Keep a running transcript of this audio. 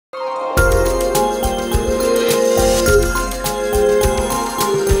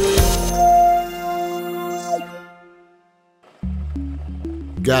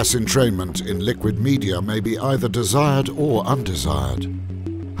Gas entrainment in liquid media may be either desired or undesired.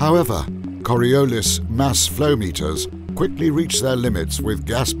 However, Coriolis mass flow meters quickly reach their limits with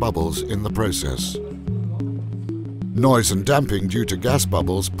gas bubbles in the process. Noise and damping due to gas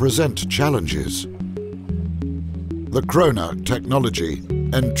bubbles present challenges. The KROHNE technology,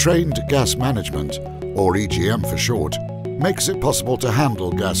 Entrained Gas Management, or EGM for short, makes it possible to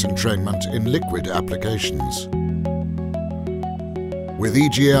handle gas entrainment in liquid applications. With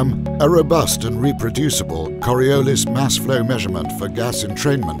EGM, a robust and reproducible Coriolis mass flow measurement for gas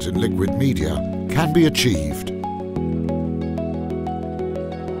entrainment in liquid media can be achieved.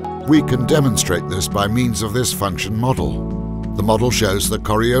 We can demonstrate this by means of this function model. The model shows the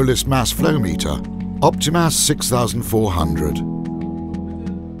Coriolis mass flow meter, Optimass 6400.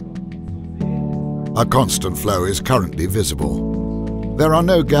 A constant flow is currently visible. There are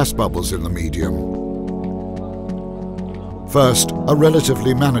no gas bubbles in the medium. First, a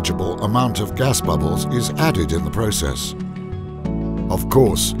relatively manageable amount of gas bubbles is added in the process. Of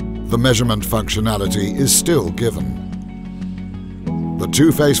course, the measurement functionality is still given. The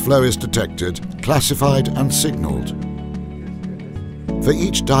two-phase flow is detected, classified and signaled. For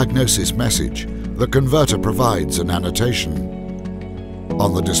each diagnosis message, the converter provides an annotation.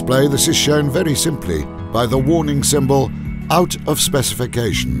 On the display, this is shown very simply by the warning symbol "Out of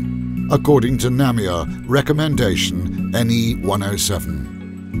specification," according to NAMIA Recommendation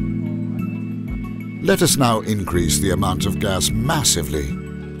NE107. Let us now increase the amount of gas massively.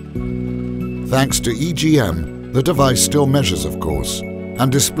 Thanks to EGM, the device still measures, of course,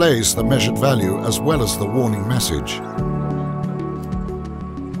 and displays the measured value as well as the warning message.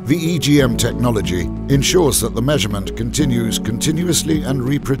 The EGM technology ensures that the measurement continues continuously and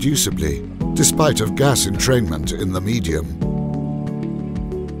reproducibly, despite of gas entrainment in the medium.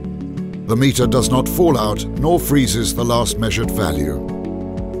 The meter does not fall out nor freezes the last measured value.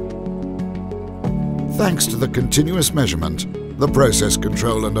 Thanks to the continuous measurement, the process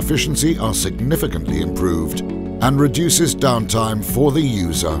control and efficiency are significantly improved and reduces downtime for the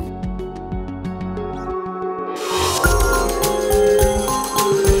user.